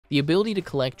The ability to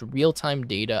collect real-time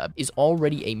data is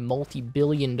already a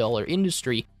multi-billion-dollar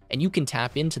industry, and you can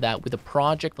tap into that with a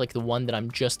project like the one that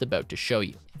I'm just about to show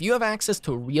you. If you have access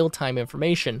to real-time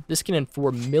information, this can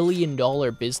inform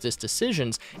million-dollar business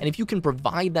decisions, and if you can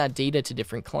provide that data to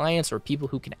different clients or people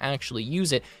who can actually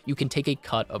use it, you can take a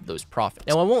cut of those profits.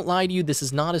 Now, I won't lie to you, this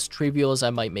is not as trivial as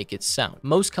I might make it sound.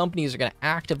 Most companies are going to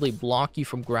actively block you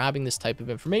from grabbing this type of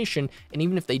information, and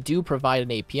even if they do provide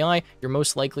an API, you're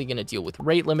most likely going to deal with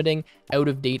rate limiting,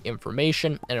 out-of-date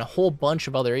information, and a whole bunch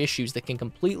of other issues that can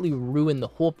completely ruin the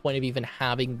whole point of even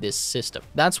having this system.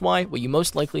 That's why what you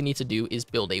most likely need to do is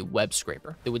build a web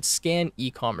scraper that would scan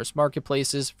e-commerce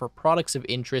marketplaces for products of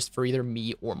interest for either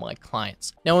me or my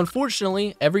clients. Now,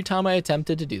 unfortunately, every time I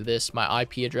attempted to do this, my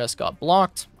IP address got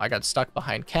blocked, I got stuck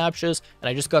behind CAPTCHAs, and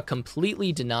I just got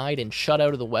completely denied and shut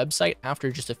out of the website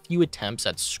after just a few attempts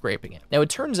at scraping it. Now, it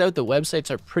turns out the websites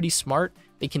are pretty smart.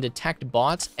 They can detect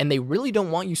bots, and they really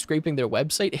don't want you scraping their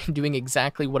website and doing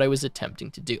exactly what I was attempting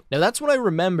to do. Now, that's when I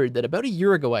remembered that about a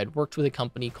year ago, I had worked with a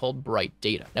company called Bright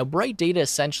Data. Now, Bright Data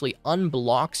essentially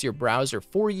unblocks your browser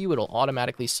for you. It'll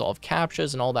automatically solve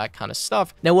CAPTCHAs and all that kind of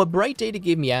stuff. Now, what Bright Data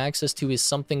gave me access to is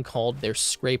something called their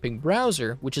scraping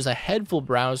browser, which is a headful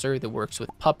browser that works with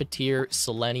Puppeteer,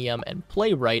 Selenium, and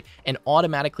Playwright, and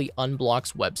automatically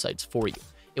unblocks websites for you.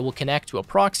 It will connect to a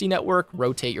proxy network,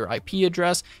 rotate your IP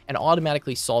address, and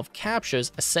automatically solve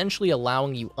CAPTCHAs, essentially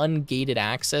allowing you ungated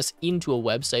access into a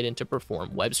website and to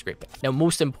perform web scraping. Now,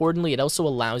 most importantly, it also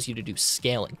allows you to do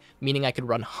scaling, meaning I could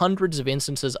run hundreds of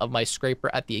instances of my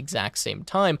scraper at the exact same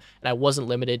time, and I wasn't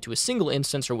limited to a single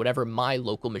instance or whatever my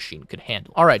local machine could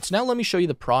handle. All right, so now let me show you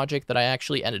the project that I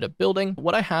actually ended up building.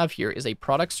 What I have here is a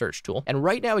product search tool, and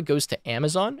right now it goes to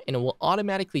Amazon, and it will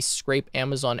automatically scrape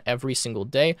Amazon every single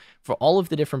day for all of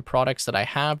the different products that I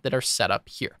have that are set up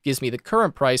here. It gives me the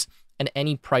current price and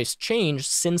any price change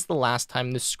since the last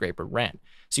time this scraper ran.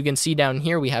 So you can see down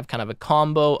here, we have kind of a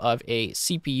combo of a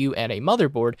CPU and a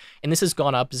motherboard, and this has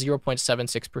gone up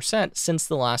 0.76% since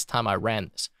the last time I ran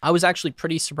this. I was actually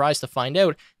pretty surprised to find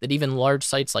out that even large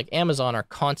sites like Amazon are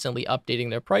constantly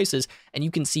updating their prices, and you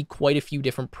can see quite a few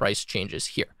different price changes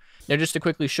here. Now, just to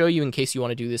quickly show you, in case you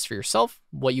want to do this for yourself,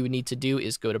 what you would need to do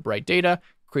is go to Bright Data,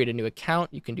 create a new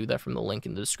account. You can do that from the link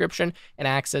in the description and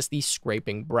access the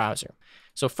scraping browser.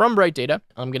 So from Bright Data,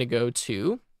 I'm going to go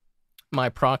to my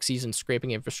proxies and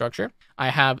scraping infrastructure. I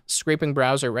have scraping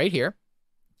browser right here.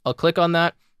 I'll click on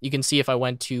that. You can see if I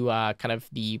went to kind of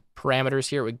the parameters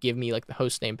here, it would give me like the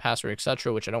host name, password,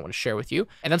 etc., which I don't want to share with you.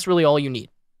 And that's really all you need.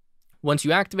 Once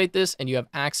you activate this and you have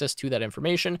access to that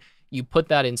information, you put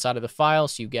that inside of the file.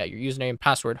 So you get your username,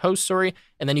 password, host,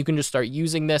 and then you can just start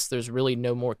using this. There's really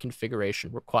no more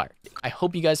configuration required. I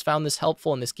hope you guys found this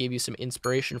helpful and this gave you some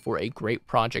inspiration for a great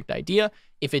project idea.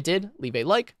 If it did, leave a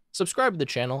like, subscribe to the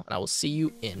channel, and I will see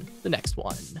you in the next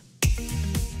one.